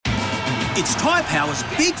It's Tyre Power's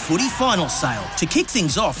Big Footy Final Sale. To kick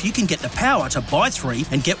things off, you can get the power to buy 3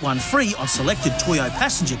 and get 1 free on selected Toyo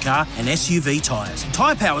passenger car and SUV tyres.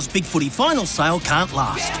 Tyre Power's Big Footy Final Sale can't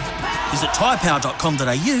last. Visit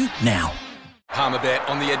tyrepower.com.au now. Palmerbet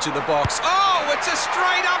on the edge of the box. Oh, it's a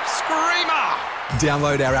straight-up screamer!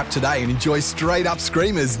 Download our app today and enjoy straight-up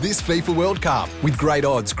screamers this FIFA World Cup with great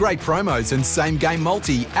odds, great promos and same-game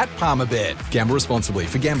multi at Palmerbet. Gamble responsibly.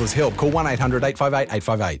 For Gamblers' Help, call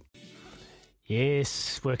 1-800-858-858.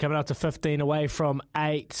 Yes, we're coming up to 15 away from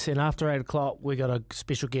 8, and after 8 o'clock we got a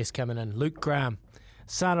special guest coming in, Luke Graham,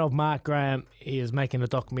 son of Mark Graham. He is making a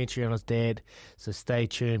documentary on his dad, so stay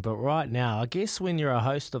tuned. But right now, I guess when you're a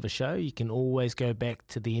host of a show, you can always go back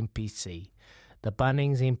to the NPC, the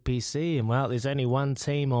Bunnings NPC, and well, there's only one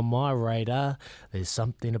team on my radar. There's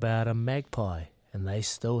something about a Magpie. And they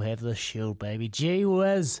still have the shield, baby. Gee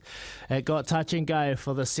whiz. It got touch and go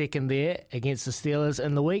for the second there against the Steelers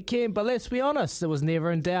in the weekend. But let's be honest, it was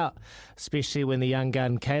never in doubt, especially when the young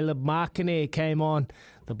gun Caleb Markiner came on.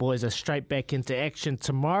 The boys are straight back into action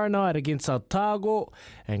tomorrow night against Otago.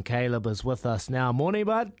 And Caleb is with us now. Morning,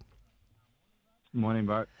 bud. Morning,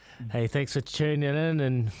 bro. Hey, thanks for tuning in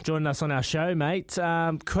and joining us on our show, mate.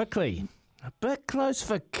 Quickly, a bit close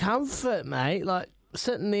for comfort, mate. Like,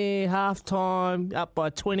 sitting there, half-time, up by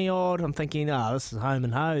 20-odd. I'm thinking, this is home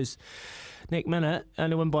and hose. Next minute,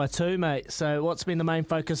 only win by 2, mate. So what's been the main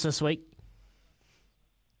focus this week?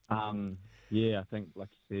 I think, like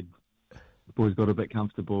you said, the boys got a bit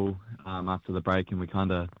comfortable after the break, and we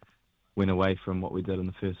kind of went away from what we did in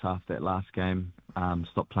the first half that last game,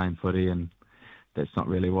 stopped playing footy, and that's not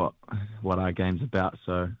really what our game's about.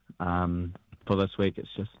 So for this week,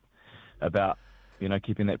 it's just about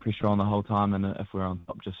keeping that pressure on the whole time, and if we're on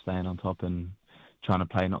top, just staying on top and trying to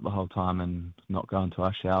play not the whole time and not go into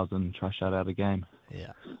our shells and try to shut out a game.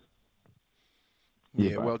 Yeah,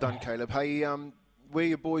 well done, Caleb. Hey, where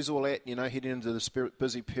your boys all at, heading into the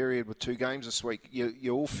busy period with 2 games this week?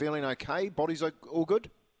 You all feeling okay? Bodies are all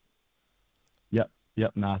good? Yep.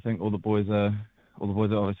 No, I think all the boys have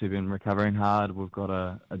obviously been recovering hard. We've got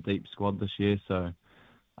a deep squad this year, so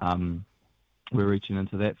we're reaching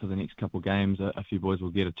into that for the next couple of games. A few boys will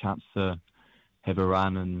get a chance to have a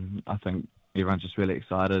run, and I think everyone's just really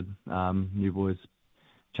excited. New boys,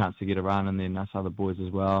 chance to get a run, and then us other boys as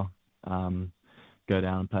well. Go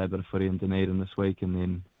down and play a bit of footy in Dunedin this week, and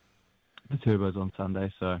then the Turbos on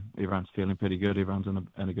Sunday. So everyone's feeling pretty good. Everyone's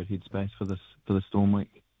in a good headspace for the Storm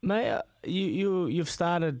week. Mate, you've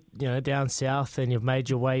started down south and you've made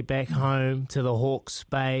your way back home to the Hawke's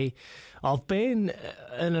Bay. I've been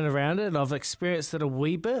in and around it and I've experienced it a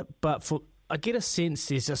wee bit, but I get a sense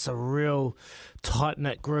there's just a real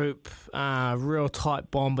tight-knit group, real tight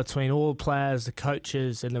bond between all the players, the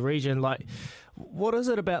coaches and the region. Like, what is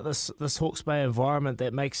it about this Hawke's Bay environment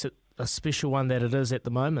that makes it a special one that it is at the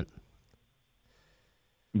moment?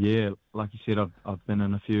 Yeah, like you said, I've been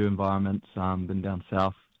in a few environments, been down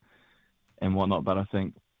south and whatnot, but I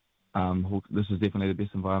think this is definitely the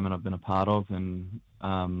best environment I've been a part of, and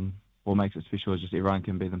what makes it special is just everyone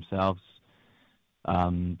can be themselves.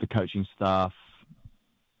 The coaching staff,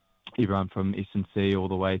 everyone from S&C all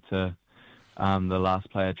the way to the last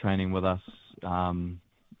player training with us,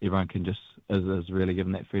 everyone can is really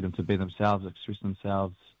given that freedom to be themselves, express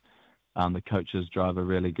themselves. The coaches drive a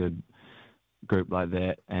really good group like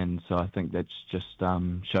that, and so I think that's just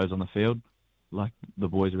shows on the field. Like, the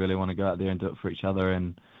boys really want to go out there and do it for each other,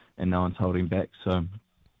 and no one's holding back. So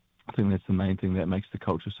I think that's the main thing that makes the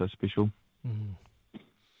culture so special. Mm.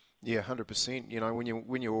 Yeah, 100%.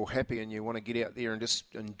 When you're all happy and you want to get out there and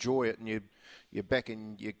just enjoy it, and you're back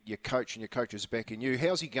in your coach and your coach is back in you.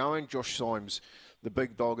 How's he going, Josh Symes, the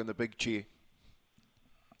big dog in the big chair?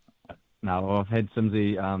 No, well, I've had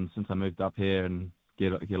Simsy since I moved up here, and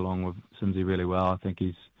get along with Simsy really well. I think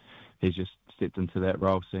he's just stepped into that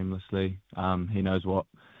role seamlessly. He knows what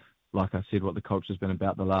the culture's been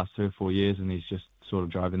about the last 2 or 4 years, and he's just sort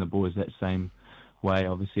of driving the boys that same way.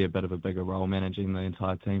 Obviously a bit of a bigger role managing the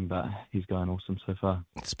entire team, but he's going awesome so far.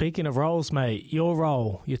 Speaking of roles, mate, your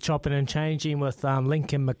role, you're chopping and changing with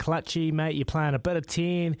Lincoln McClutchy, mate. You're playing a bit of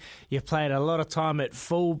 10. You've played a lot of time at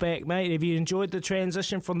fullback, mate. Have you enjoyed the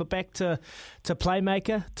transition from the back to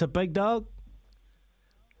playmaker to big dog?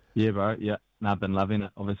 Yeah, bro. Yeah, no, I've been loving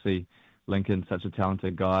it. Obviously, Lincoln's such a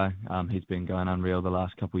talented guy. He's been going unreal the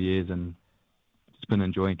last couple of years, and just been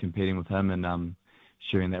enjoying competing with him and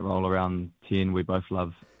sharing that role around 10. We both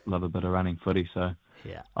love love a bit of running footy. So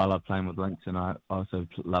Yeah. I love playing with links, and I also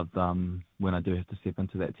love when I do have to step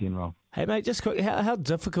into that 10 role. Hey, mate, just quick, how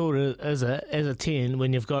difficult is it as a 10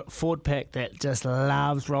 when you've got forward pack that just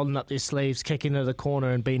loves rolling up their sleeves, kicking to the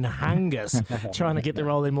corner and being hungers, trying to get the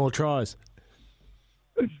rolling more tries?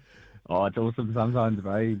 Oh, it's awesome sometimes,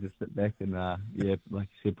 bro. You just sit back and, like you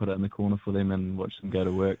said, put it in the corner for them and watch them go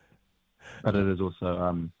to work. But it is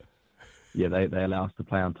also, they allow us to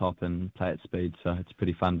play on top and play at speed, so it's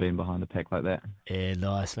pretty fun being behind a pack like that. Yeah,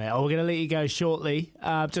 nice, mate. Oh, we're going to let you go shortly.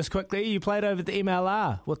 Just quickly, you played over the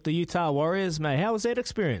MLR with the Utah Warriors, mate. How was that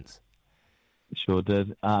experience? Sure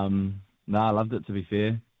did. I loved it, to be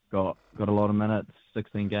fair. Got a lot of minutes,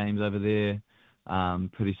 16 games over there.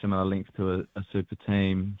 Pretty similar length to a super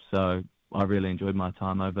team, so I really enjoyed my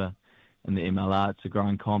time over in the MLR. It's a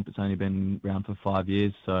growing comp. It's only been around for 5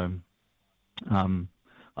 years, so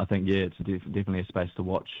I think, it's definitely a space to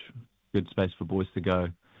watch. Good space for boys to go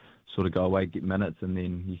away, get minutes, and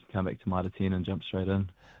then you can come back to Mitre 10 and jump straight in.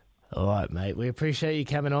 All right, mate. We appreciate you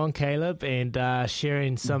coming on, Caleb, and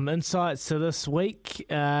sharing some insights to this week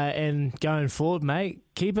and going forward, mate.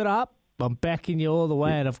 Keep it up. I'm backing you all the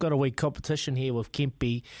way, and I've got a week competition here with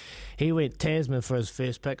Kempy. He went Tasman for his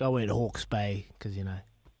first pick. I went Hawke's Bay because,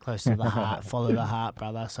 close to the heart. Follow the heart,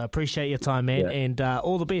 brother. So I appreciate your time, man, and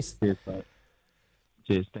all the best. Cheers, mate.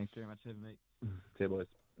 Cheers. Thanks very much for having me. See you, boys.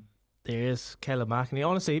 There is Caleb Markney.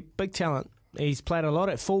 Honestly, big talent. He's played a lot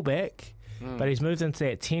at fullback, but he's moved into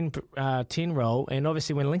that 10 role. And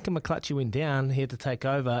obviously when Lincoln McClutchy went down, he had to take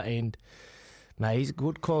over, and mate, he's a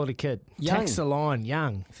good quality kid. Young. Takes the line,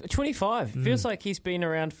 young. 25. Feels like he's been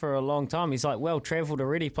around for a long time. He's well-travelled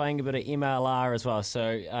already, playing a bit of MLR as well.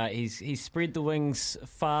 So he's spread the wings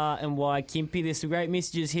far and wide. Kempy, there's some great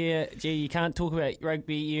messages here. Gee, you can't talk about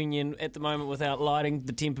rugby union at the moment without lighting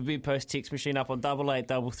the Temper Bedpost text machine up on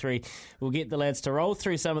 8833. We'll get the lads to roll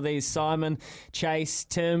through some of these. Simon, Chase,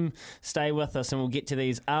 Tim, stay with us, and we'll get to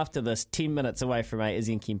these after this. 10 minutes away from 8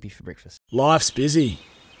 Izzy and Kempy for breakfast. Life's busy.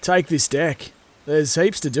 Take this deck. There's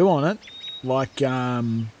heaps to do on it, like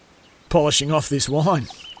polishing off this wine.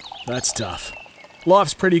 That's tough.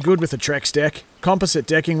 Life's pretty good with a Trex deck. Composite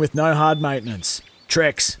decking with no hard maintenance.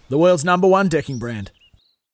 Trex, the world's #1 decking brand.